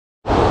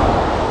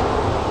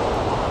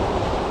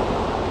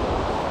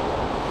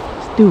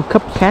do a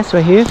couple casts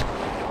right here.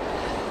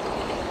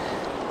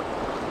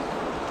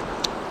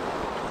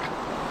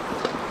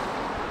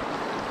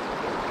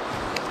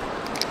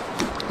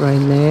 Right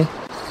there.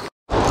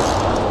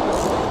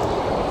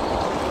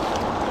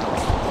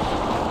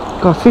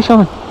 Got fish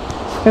on.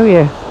 Oh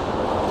yeah.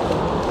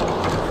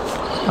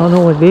 I don't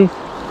know what it is.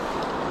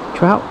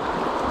 Trout.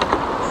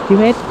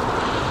 Steelhead.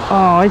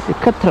 Oh, it's a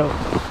cutthroat.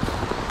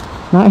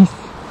 Nice.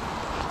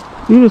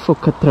 Beautiful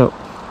cutthroat.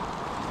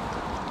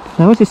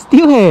 Now it's a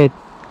steelhead.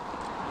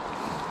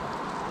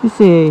 It's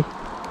a...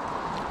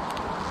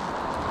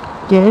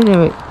 Yeah,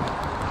 anyway.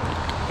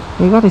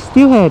 We got a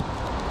steelhead.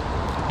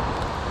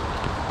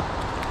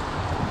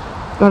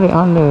 Got it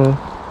on the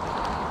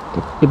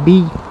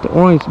bead, the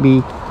orange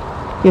bead.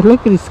 Yeah,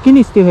 look at the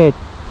skinny steelhead.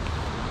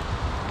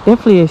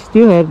 Definitely a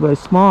steelhead, but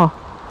small.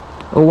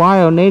 A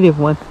wild native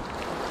one.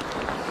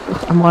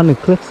 I'm on the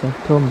cliff, so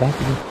throw him back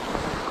again.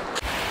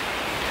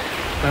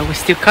 Well, we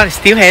still caught a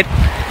steelhead.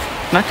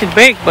 Not too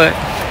big, but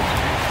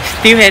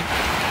steelhead. I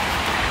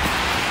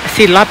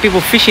see a lot of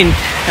people fishing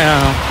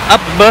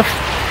up above,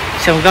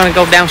 so we're gonna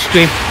go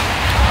downstream to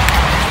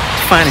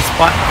find a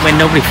spot where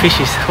nobody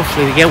fishes.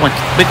 Hopefully we get one,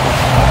 big one.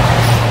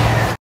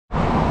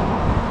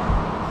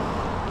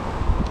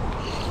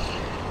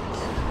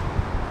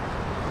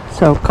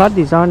 So I've caught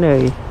this on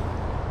a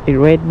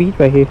red bead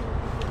right here.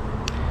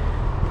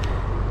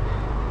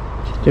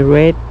 The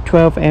red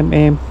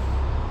 12mm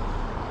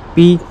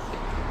bead,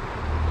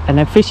 and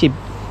I fish it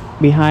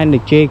behind the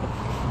jig.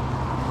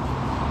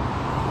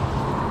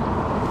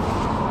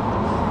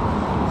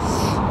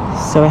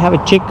 So I have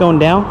a jig going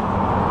down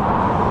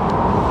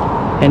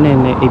and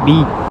then a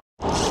bead.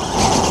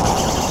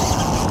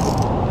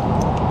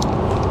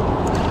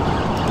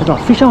 I got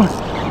fish on.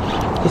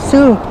 Yes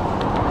sir.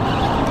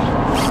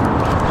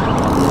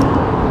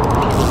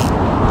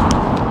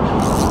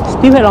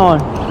 Steelhead on.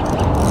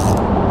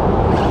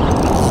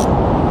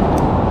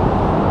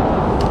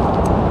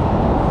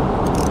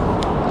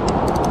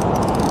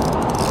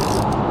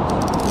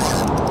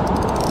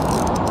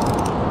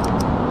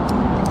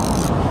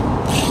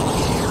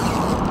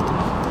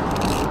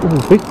 Ooh,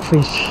 big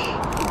fish.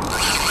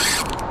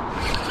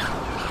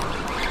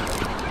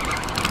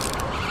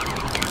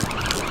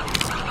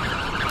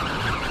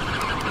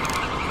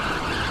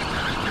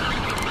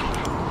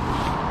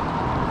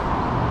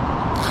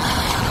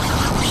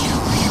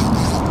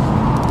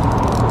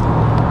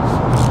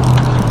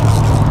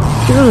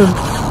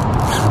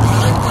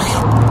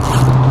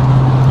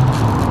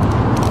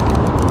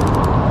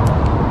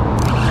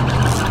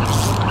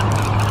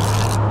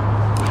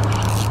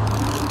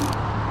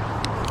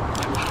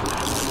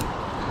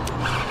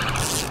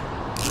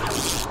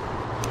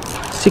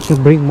 See if I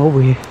can bring him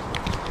over here.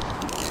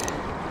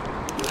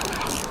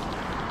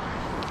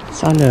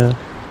 It's on the...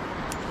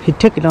 He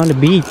took it on the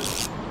bead.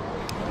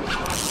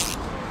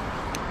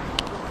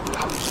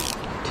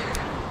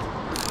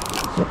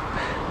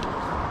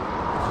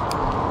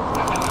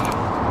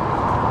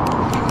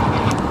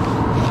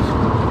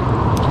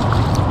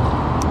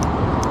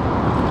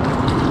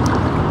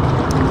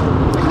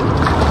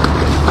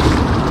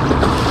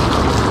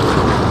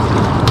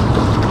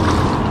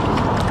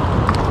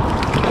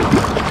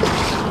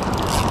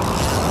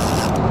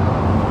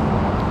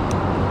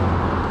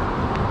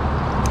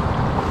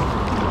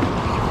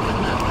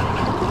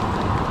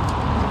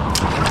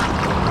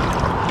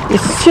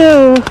 Yes,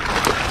 sir.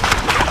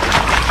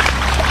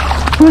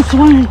 First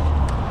one.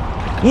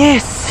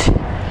 Yes.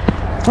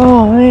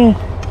 Oh man.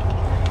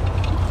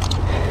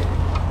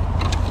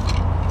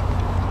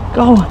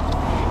 Go.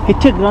 He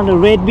took it on the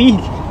red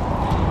bead.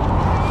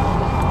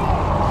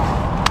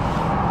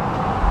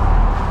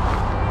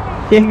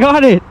 You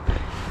got it.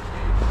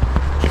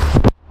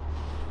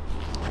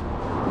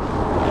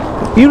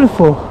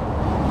 Beautiful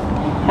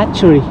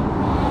hatchery.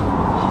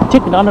 He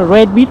took it on the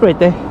red bead right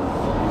there.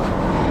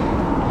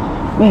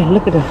 Man,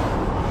 look at that.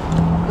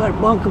 Gotta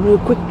bonk him real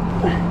quick.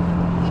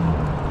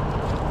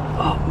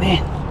 Oh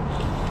man.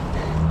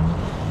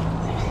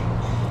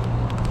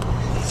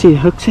 See the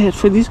hook set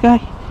for this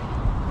guy?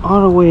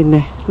 All the way in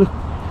there. Look,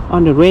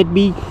 on the red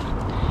bead.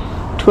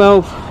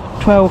 12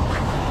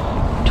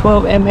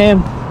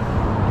 mm.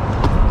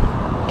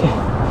 Okay.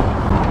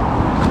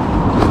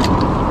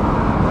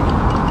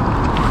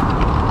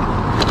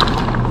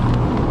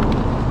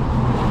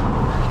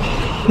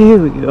 Here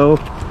we go.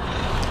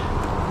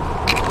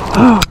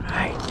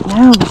 Alright,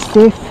 now we're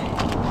stiff.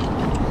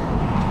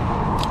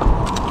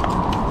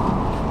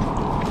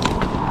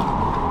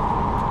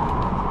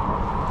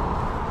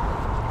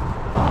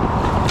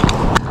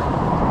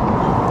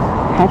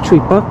 Hatchery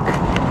buck.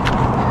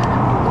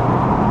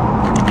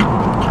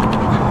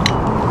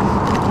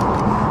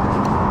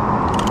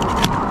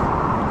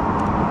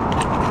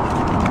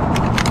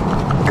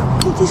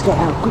 Get this guy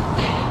out quick.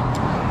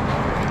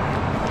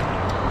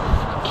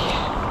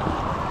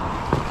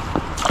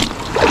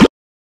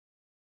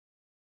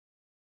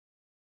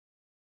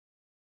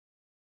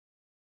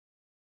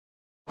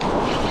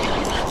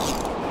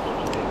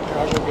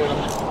 I'll go get him.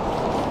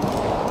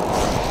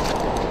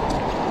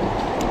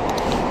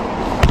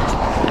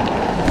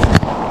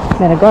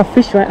 Man, I got a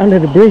fish right under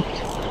the bridge.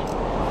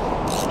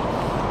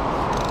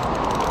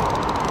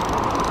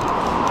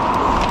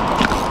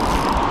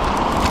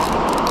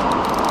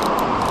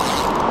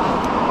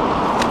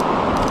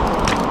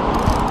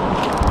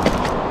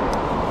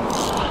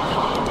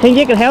 Think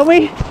you can help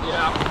me?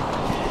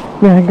 Yeah.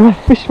 Man, I got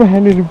a fish right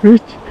under the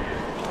bridge.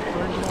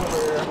 Bring him over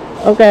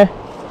here.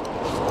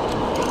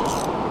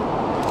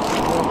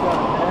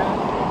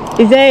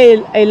 Okay. Is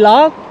there a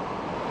log?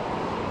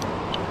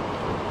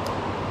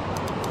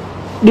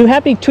 Do you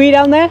have any tree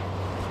down there?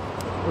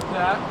 What's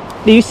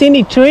that? Do you see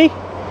any tree? No.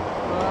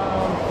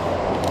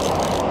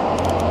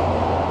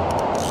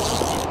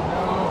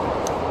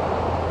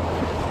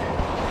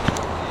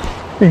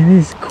 Man,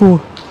 this is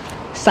cool.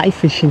 Sight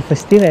fishing for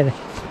steelhead.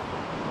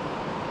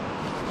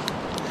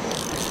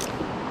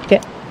 Okay.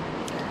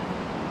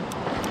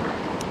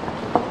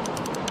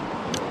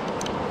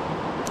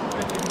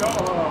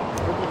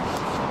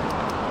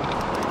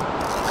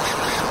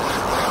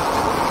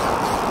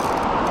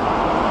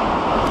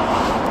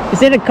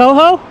 Is it a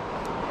coho?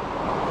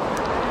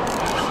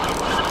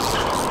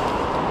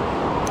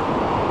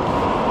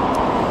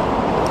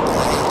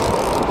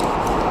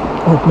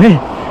 Oh man,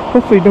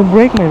 hopefully don't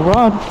break my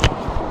rod.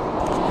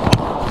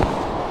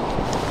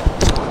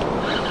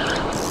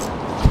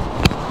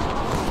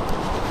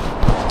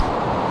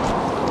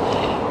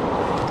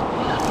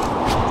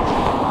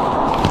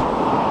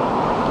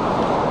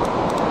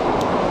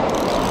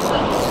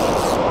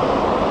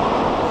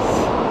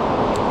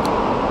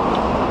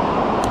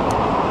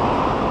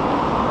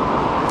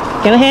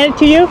 Can I hand it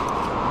to you?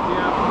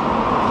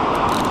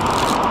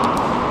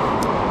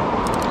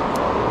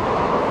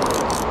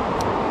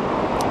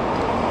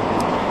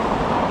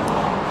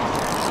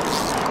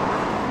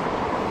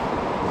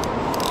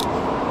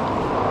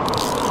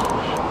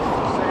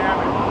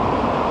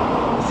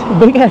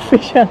 Big ass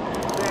fish, huh?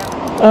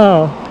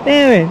 Oh,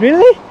 damn it,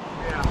 really?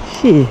 Yeah.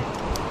 Shit.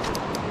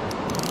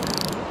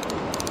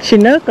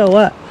 Chinook or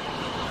what?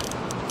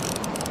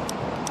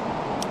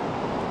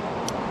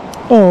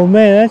 Oh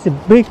man, that's a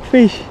big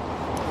fish.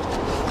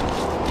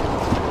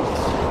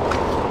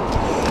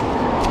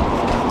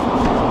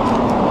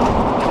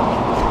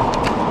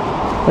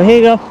 Well, here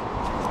you go.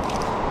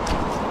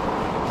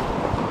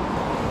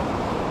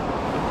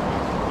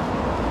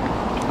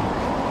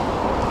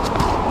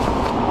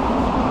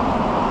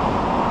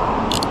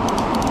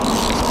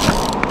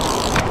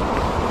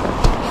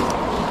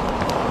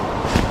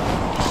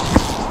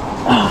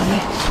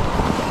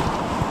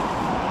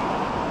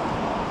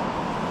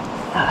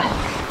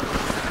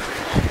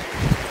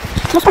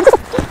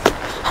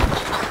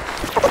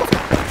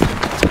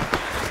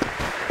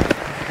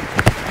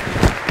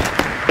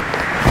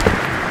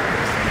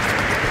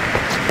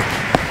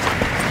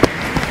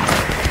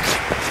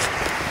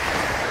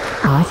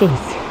 Oh,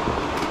 jeez.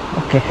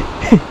 Okay.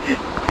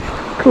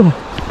 Cool.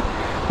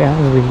 Yeah,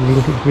 we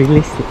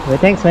released it. But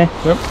thanks, man.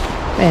 Yep.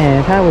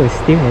 Man, that was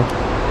Steelhead.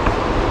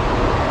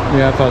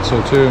 Yeah, I thought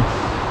so too.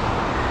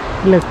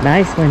 It looked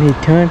nice when he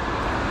turned.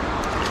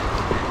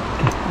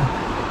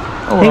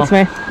 Oh, Thanks,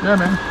 well. man. Yeah,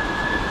 man.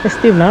 There's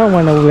still another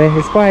one over there.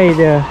 It's quite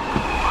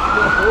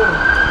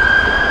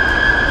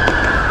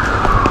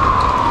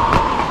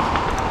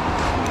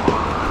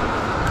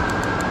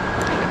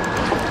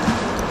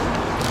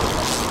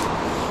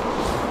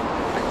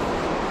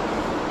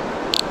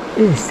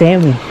this is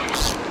salmon.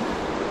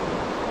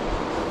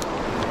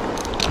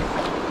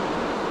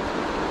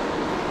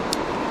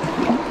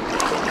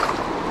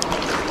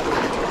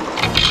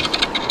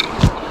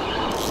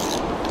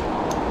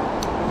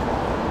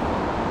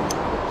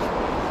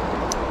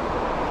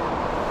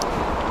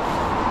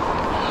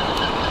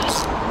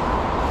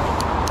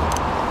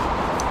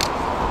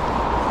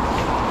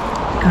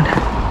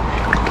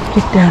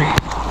 Get down here.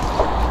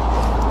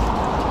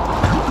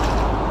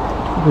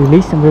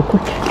 Release them real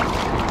quick.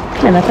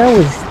 Man, I thought it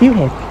was a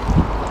steelhead.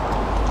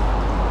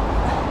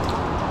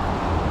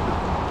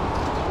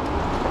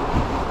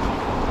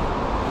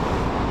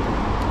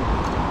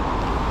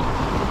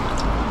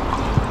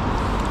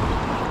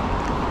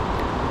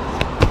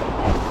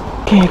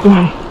 Okay, go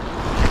on.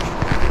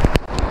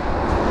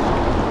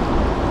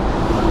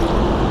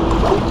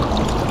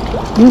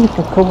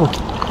 Beautiful coho.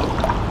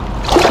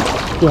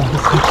 Yeah,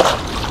 this one.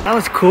 That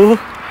was cool.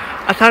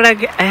 I thought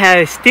I had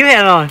a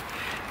steelhead on,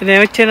 and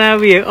then it turned out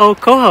to be an old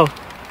coho.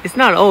 It's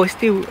not old, it's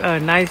still a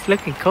nice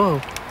looking coho.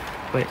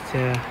 But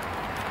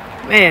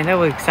man, that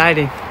was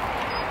exciting.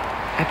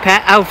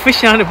 I was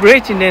fishing on the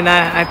bridge, and then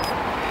I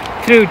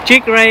threw a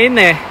jig right in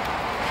there,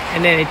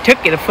 and then it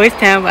took it. The first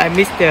time I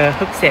missed the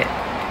hook set,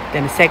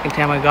 then the second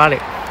time I got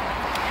it.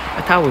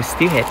 I thought it was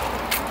steelhead.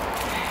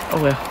 Oh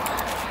well.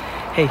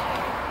 Hey,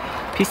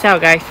 peace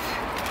out, guys.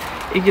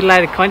 If you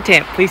like the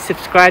content, please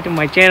subscribe to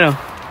my channel.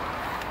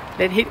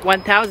 Let's hit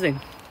 1,000.